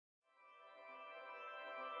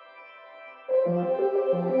Blue,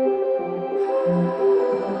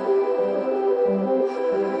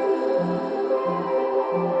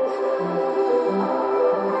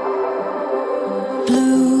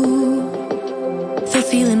 the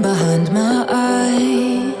feeling behind my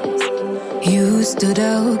eyes. You stood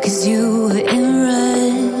out 'cause you were in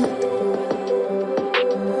red.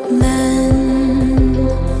 Then,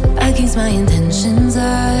 against my intentions,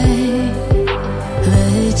 I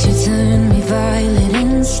let you turn me violet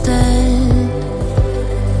instead.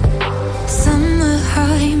 Summer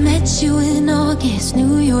high, met you in August.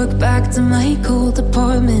 New York, back to my cold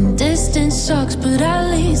apartment. Distance sucks, but at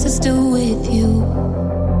least I'm still with you.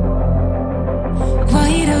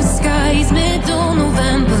 White out skies, middle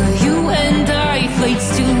November. You and I,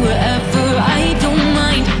 flights to wherever. I don't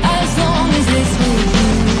mind, as long as it's with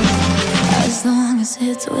you. As long as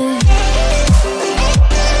it's with you.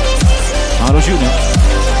 Mauro Júnior.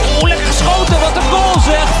 Oeh, lekker geschoten. Wat een goal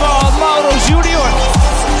zeg van Mauro Júnior.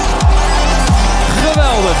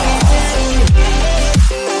 Geweldig.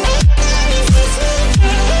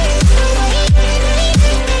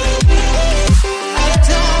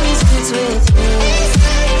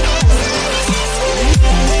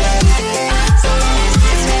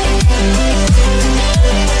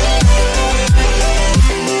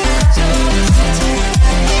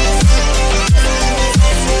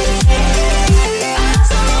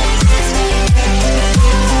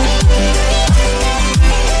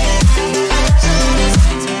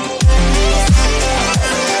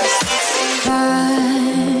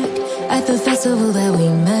 Festival that we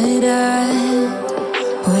met at,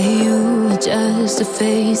 where you were just a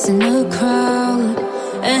face in a crowd.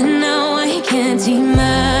 And now I can't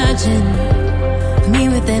imagine me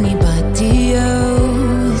with anybody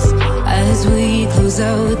else. As we close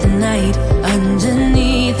out the night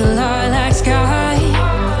underneath the lilac sky.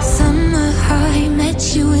 Summer high,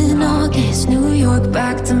 met you in August. New York,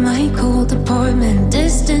 back to my cold apartment.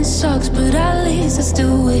 Distance sucks, but at least I'm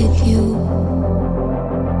still with you.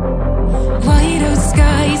 White out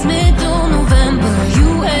skies, middle November.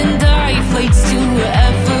 You and I, flights to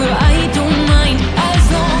wherever. I don't mind, as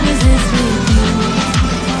long as it's with you.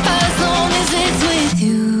 As long as it's with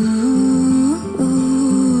you.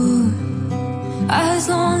 As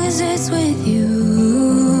long as it's with you.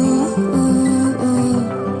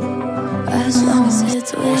 As long as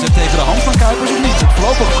it's with you. Zit tegen de hand van Kuipers of niet?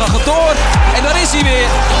 Voorlopig gaat het door. En daar is hij weer.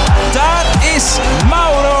 Daar is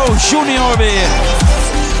Mauro Júnior weer.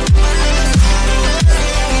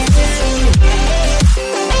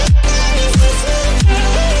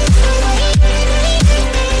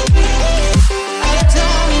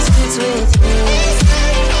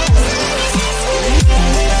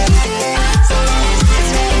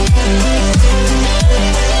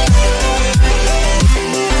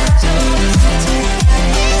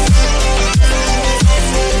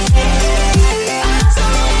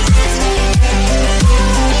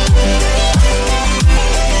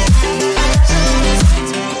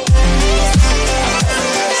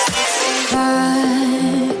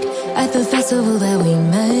 Festival that we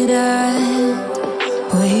met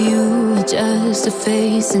at, where you were just a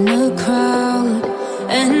face in a crowd.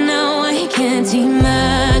 And now I can't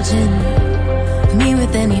imagine me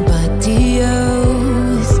with anybody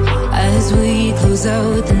else. As we close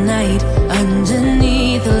out the night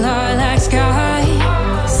underneath the lilac sky.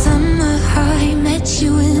 Summer high, met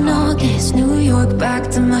you in August. New York, back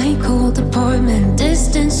to my cold apartment.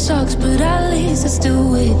 Distance sucks, but at least I'm still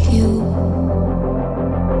with you.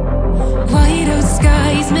 White out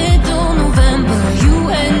skies, middle November. You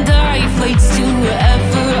and I, flights to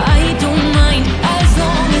wherever. I don't mind, as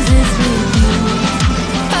long as it's with you.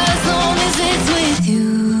 As long as it's with you.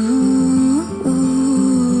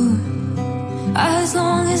 As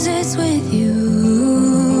long as it's with you.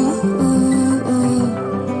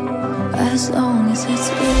 As long as it's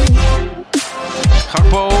with you.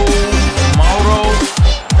 Gakpo, Mauro.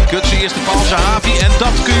 Kutse eerste paal, Zahavi. En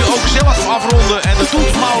dat kun je ook zelf afronden. En dat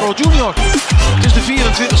doet Mauro Júnior. Het is de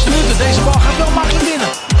 24e minuut en deze bal gaat wel makkelijk binnen.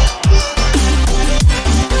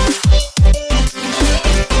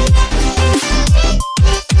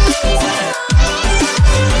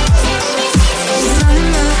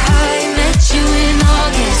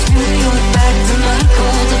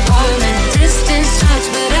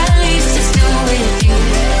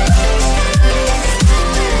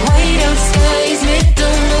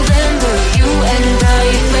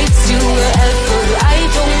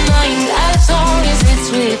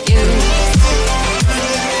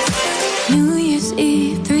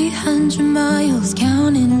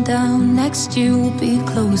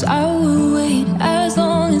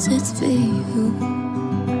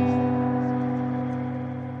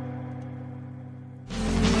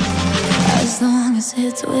 as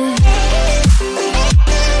it's with.